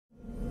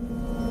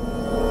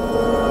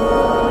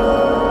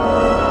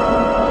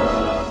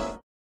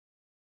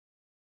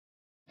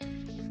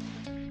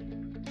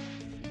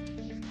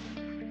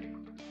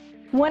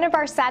One of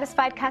our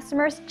satisfied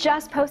customers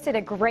just posted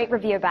a great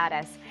review about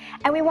us,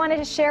 and we wanted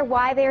to share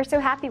why they are so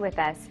happy with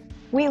us.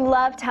 We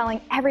love telling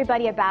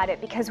everybody about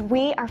it because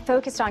we are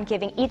focused on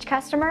giving each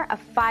customer a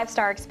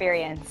 5-star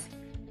experience.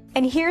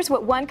 And here's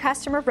what one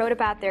customer wrote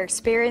about their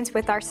experience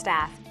with our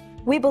staff.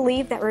 We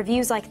believe that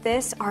reviews like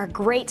this are a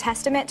great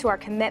testament to our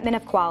commitment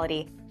of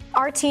quality.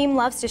 Our team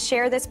loves to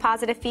share this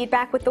positive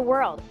feedback with the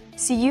world,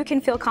 so you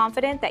can feel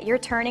confident that you're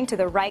turning to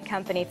the right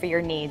company for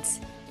your needs.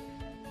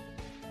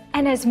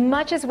 And as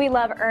much as we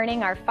love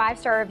earning our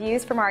 5-star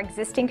reviews from our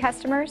existing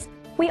customers,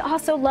 we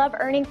also love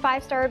earning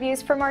 5-star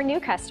reviews from our new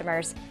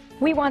customers.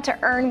 We want to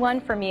earn one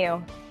from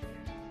you.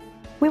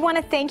 We want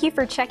to thank you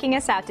for checking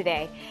us out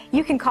today.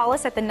 You can call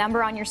us at the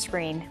number on your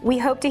screen. We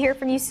hope to hear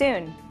from you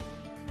soon.